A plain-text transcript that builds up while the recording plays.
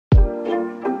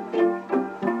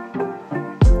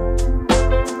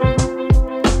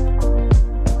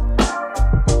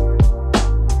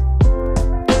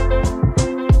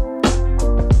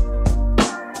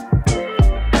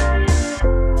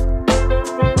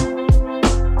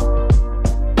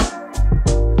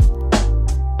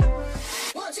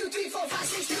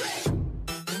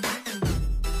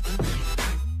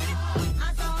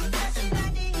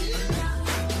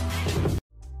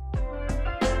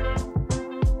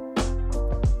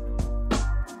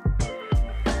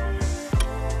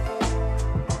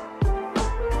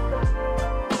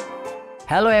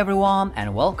Hello everyone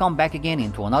and welcome back again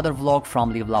into another vlog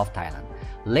from Live Love Thailand.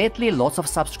 Lately, lots of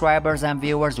subscribers and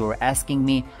viewers were asking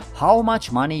me how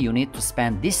much money you need to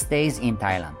spend these days in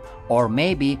Thailand, or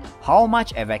maybe how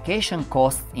much a vacation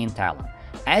costs in Thailand.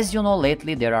 As you know,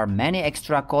 lately there are many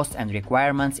extra costs and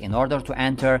requirements in order to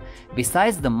enter,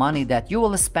 besides the money that you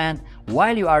will spend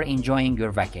while you are enjoying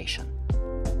your vacation.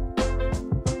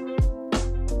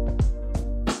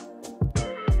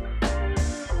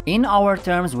 In our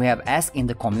terms, we have asked in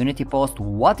the community post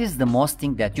what is the most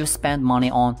thing that you spend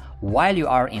money on while you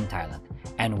are in Thailand.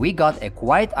 And we got a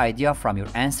quite idea from your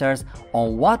answers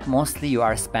on what mostly you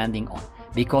are spending on,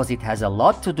 because it has a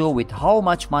lot to do with how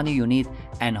much money you need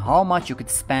and how much you could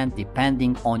spend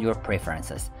depending on your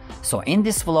preferences. So in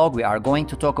this vlog, we are going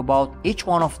to talk about each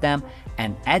one of them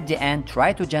and at the end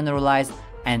try to generalize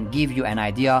and give you an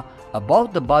idea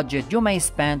about the budget you may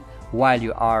spend while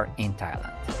you are in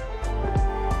Thailand.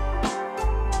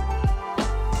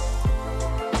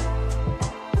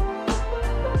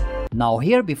 Now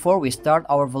here, before we start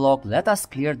our vlog, let us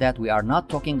clear that we are not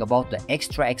talking about the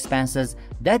extra expenses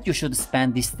that you should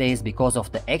spend these days because of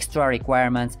the extra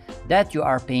requirements that you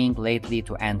are paying lately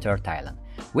to enter Thailand.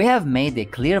 We have made a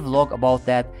clear vlog about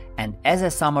that, and as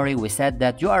a summary we said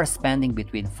that you are spending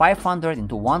between $500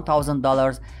 to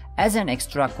 $1,000 as an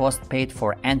extra cost paid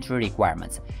for entry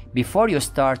requirements before you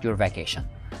start your vacation.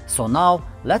 So now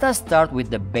let us start with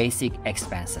the basic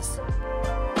expenses.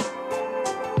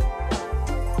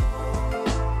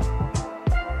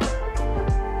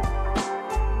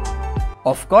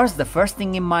 Of course, the first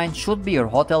thing in mind should be your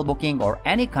hotel booking or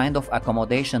any kind of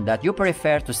accommodation that you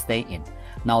prefer to stay in.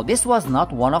 Now, this was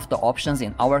not one of the options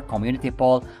in our community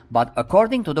poll, but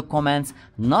according to the comments,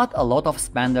 not a lot of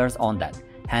spenders on that.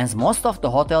 Hence, most of the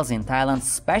hotels in Thailand,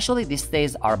 especially these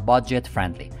days, are budget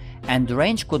friendly, and the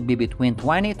range could be between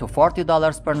 $20 to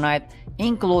 $40 per night,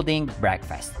 including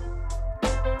breakfast.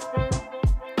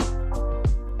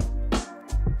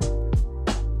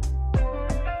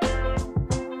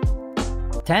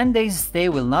 10 days stay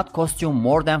will not cost you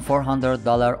more than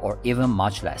 $400 or even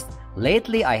much less.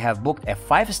 Lately, I have booked a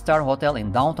 5-star hotel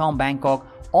in downtown Bangkok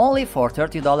only for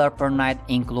 $30 per night,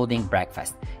 including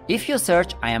breakfast. If you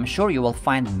search, I am sure you will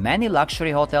find many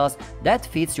luxury hotels that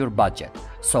fits your budget.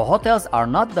 So hotels are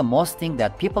not the most thing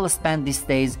that people spend these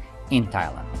days in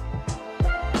Thailand.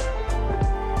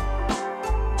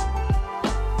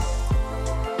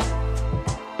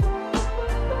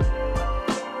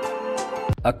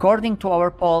 According to our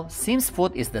poll, seems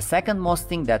food is the second most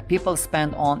thing that people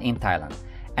spend on in Thailand.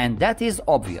 And that is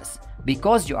obvious,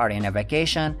 because you are in a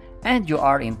vacation and you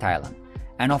are in Thailand.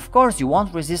 And of course, you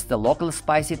won't resist the local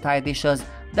spicy Thai dishes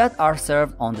that are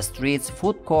served on the streets,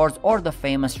 food courts, or the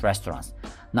famous restaurants.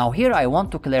 Now here I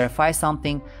want to clarify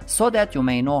something so that you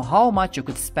may know how much you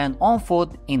could spend on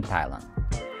food in Thailand.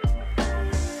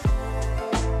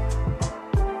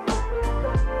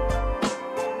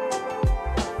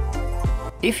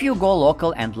 If you go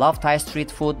local and love Thai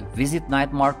street food, visit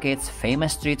night markets,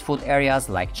 famous street food areas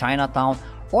like Chinatown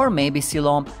or maybe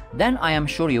Siloam, then I am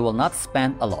sure you will not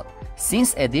spend a lot,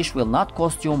 since a dish will not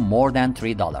cost you more than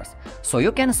 $3. So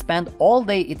you can spend all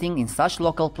day eating in such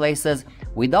local places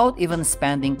without even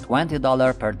spending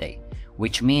 $20 per day,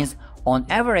 which means on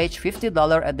average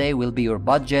 $50 a day will be your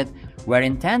budget, where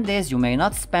in 10 days you may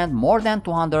not spend more than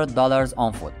 $200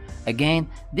 on food. Again,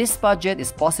 this budget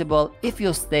is possible if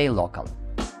you stay local.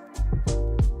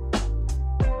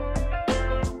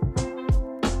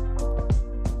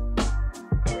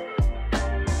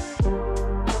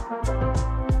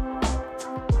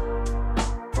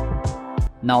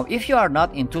 Now, if you are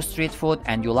not into street food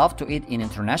and you love to eat in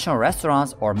international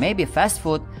restaurants or maybe fast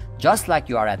food just like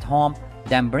you are at home,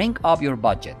 then bring up your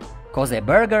budget, cause a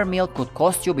burger meal could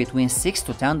cost you between $6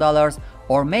 to $10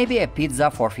 or maybe a pizza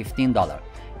for $15.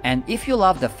 And if you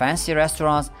love the fancy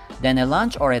restaurants, then a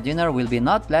lunch or a dinner will be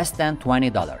not less than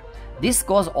 $20. This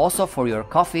goes also for your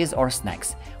coffees or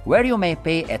snacks, where you may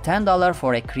pay a $10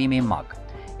 for a creamy mug.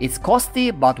 It's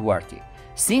costly but worth it,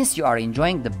 since you are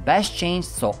enjoying the best change.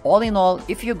 So all in all,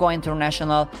 if you go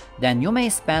international, then you may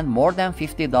spend more than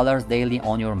 $50 daily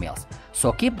on your meals.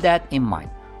 So keep that in mind,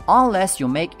 unless you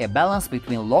make a balance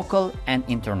between local and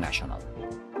international.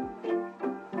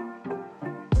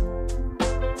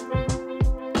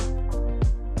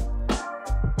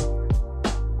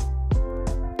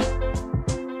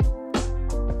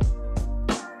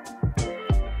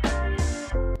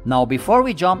 Now, before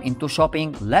we jump into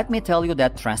shopping, let me tell you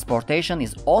that transportation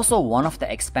is also one of the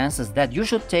expenses that you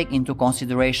should take into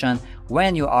consideration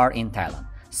when you are in Thailand,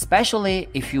 especially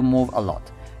if you move a lot.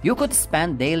 You could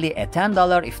spend daily a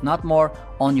 $10 if not more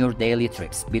on your daily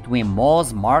trips between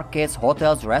malls, markets,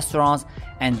 hotels, restaurants,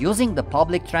 and using the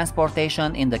public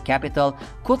transportation in the capital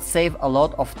could save a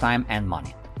lot of time and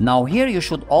money. Now here you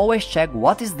should always check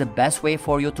what is the best way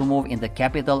for you to move in the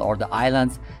capital or the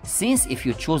islands, since if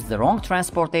you choose the wrong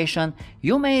transportation,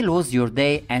 you may lose your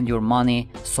day and your money,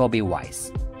 so be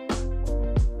wise.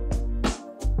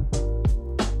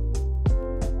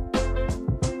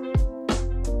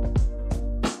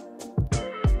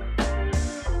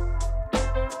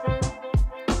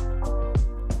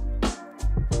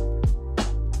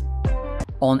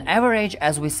 On average,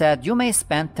 as we said, you may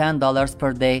spend $10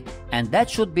 per day, and that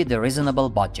should be the reasonable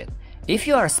budget. If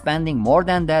you are spending more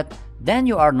than that, then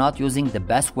you are not using the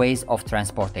best ways of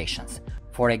transportations.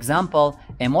 For example,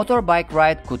 a motorbike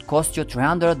ride could cost you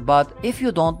 300 baht if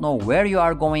you don't know where you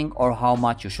are going or how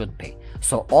much you should pay.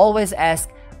 So always ask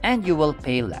and you will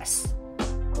pay less.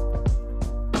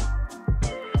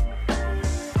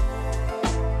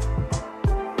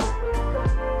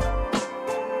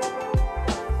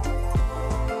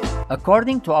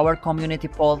 According to our community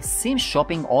poll, seems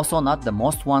shopping also not the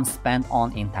most one spent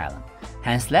on in Thailand.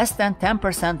 Hence less than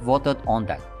 10% voted on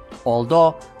that.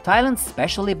 Although Thailand,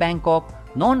 especially Bangkok,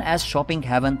 known as shopping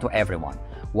heaven to everyone.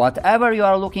 Whatever you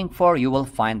are looking for, you will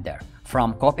find there.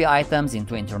 From copy items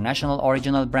into international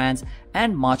original brands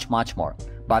and much more.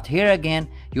 But here again,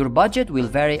 your budget will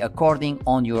vary according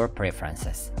on your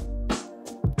preferences.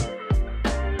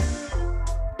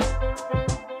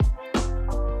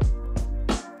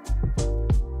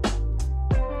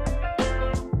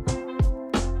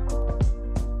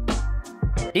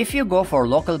 If you go for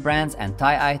local brands and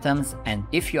Thai items, and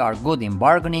if you are good in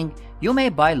bargaining, you may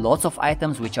buy lots of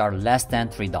items which are less than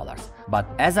 $3. But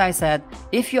as I said,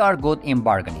 if you are good in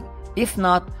bargaining. If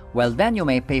not, well then you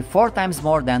may pay 4 times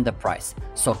more than the price.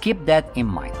 So keep that in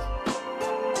mind.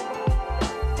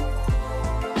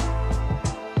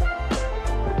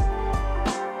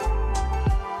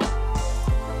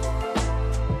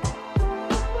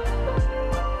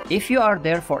 If you are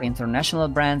there for international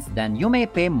brands, then you may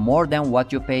pay more than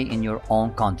what you pay in your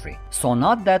own country. So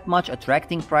not that much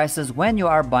attracting prices when you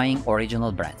are buying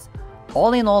original brands.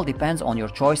 All in all depends on your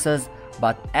choices,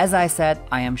 but as I said,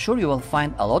 I am sure you will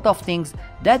find a lot of things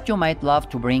that you might love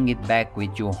to bring it back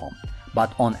with you home.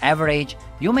 But on average,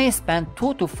 you may spend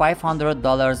 $200 to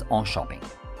 $500 on shopping.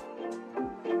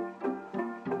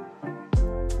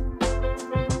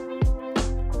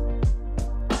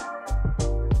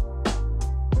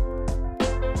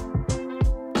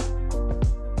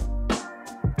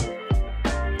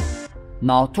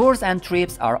 Now, tours and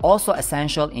trips are also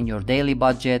essential in your daily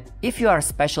budget if you are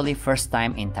especially first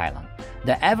time in Thailand.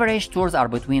 The average tours are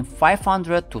between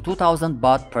 500 to 2000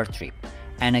 baht per trip.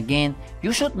 And again,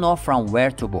 you should know from where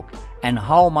to book and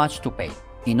how much to pay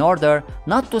in order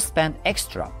not to spend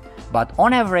extra. But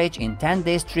on average, in 10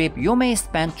 days trip, you may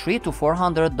spend $300 to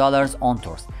 $400 on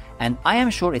tours. And I am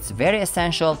sure it's very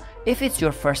essential if it's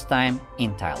your first time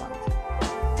in Thailand.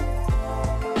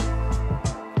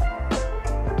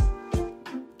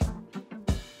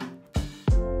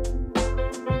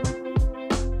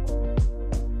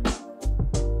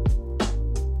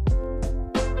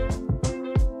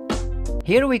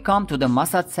 Here we come to the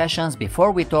massage sessions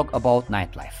before we talk about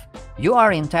nightlife. You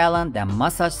are in Thailand, then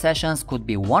massage sessions could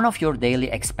be one of your daily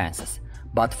expenses.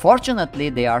 But fortunately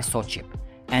they are so cheap.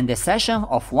 And a session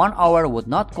of 1 hour would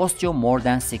not cost you more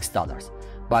than $6.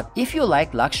 But if you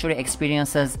like luxury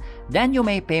experiences, then you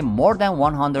may pay more than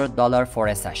 $100 for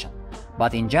a session.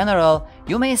 But in general,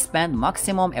 you may spend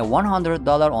maximum a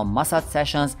 $100 on massage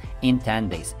sessions in 10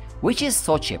 days, which is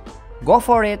so cheap. Go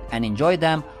for it and enjoy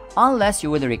them unless you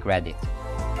will regret it.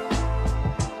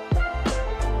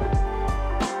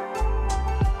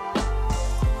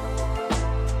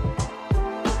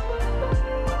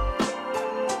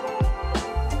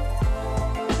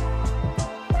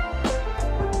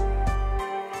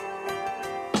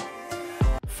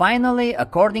 Finally,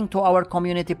 according to our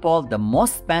community poll, the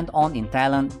most spent on in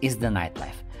Thailand is the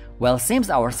nightlife. Well, seems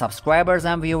our subscribers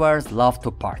and viewers love to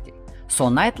party. So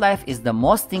nightlife is the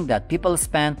most thing that people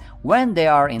spend when they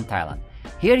are in Thailand.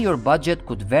 Here your budget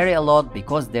could vary a lot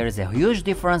because there is a huge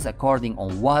difference according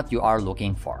on what you are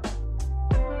looking for.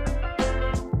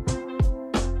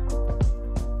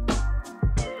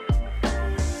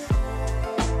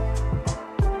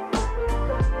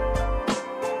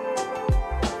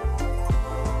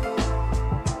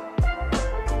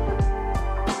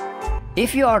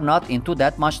 If you are not into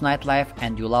that much nightlife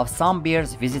and you love some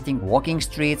beers, visiting walking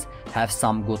streets, have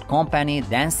some good company,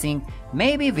 dancing,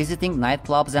 maybe visiting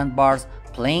nightclubs and bars,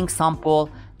 playing some pool,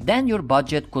 then your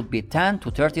budget could be $10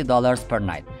 to $30 per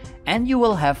night, and you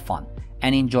will have fun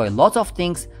and enjoy lots of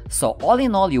things. So all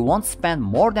in all, you won't spend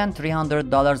more than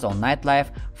 $300 on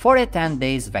nightlife for a 10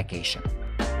 days vacation.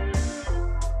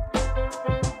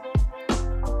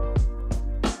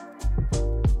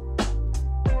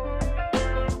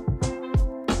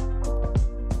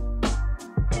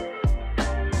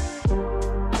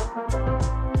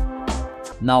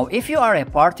 Now, if you are a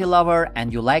party lover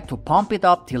and you like to pump it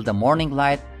up till the morning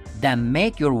light, then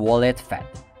make your wallet fat.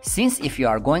 Since if you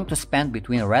are going to spend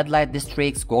between red light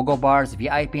districts, go-go bars,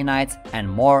 VIP nights, and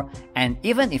more, and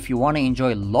even if you want to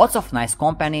enjoy lots of nice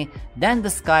company, then the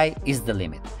sky is the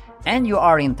limit. And you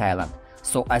are in Thailand,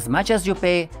 so as much as you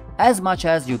pay, as much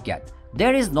as you get.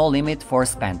 There is no limit for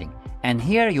spending. And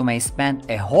here you may spend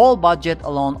a whole budget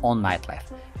alone on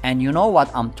nightlife. And you know what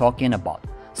I'm talking about.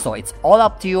 So it's all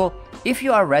up to you. If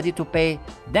you are ready to pay,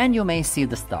 then you may see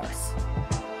the stars.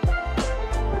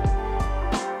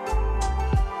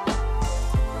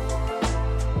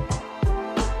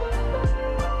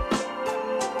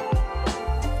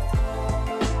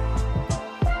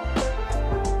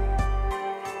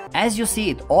 As you see,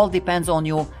 it all depends on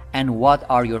you and what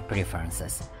are your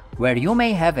preferences. Where you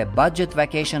may have a budget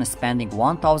vacation spending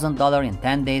 $1,000 in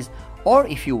 10 days, or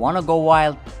if you want to go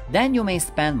wild, then you may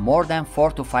spend more than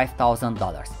 $4,000 to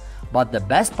 $5,000. But the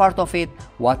best part of it,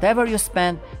 whatever you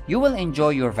spend, you will enjoy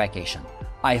your vacation.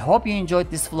 I hope you enjoyed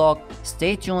this vlog.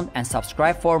 Stay tuned and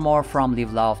subscribe for more from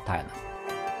Live Love Thailand.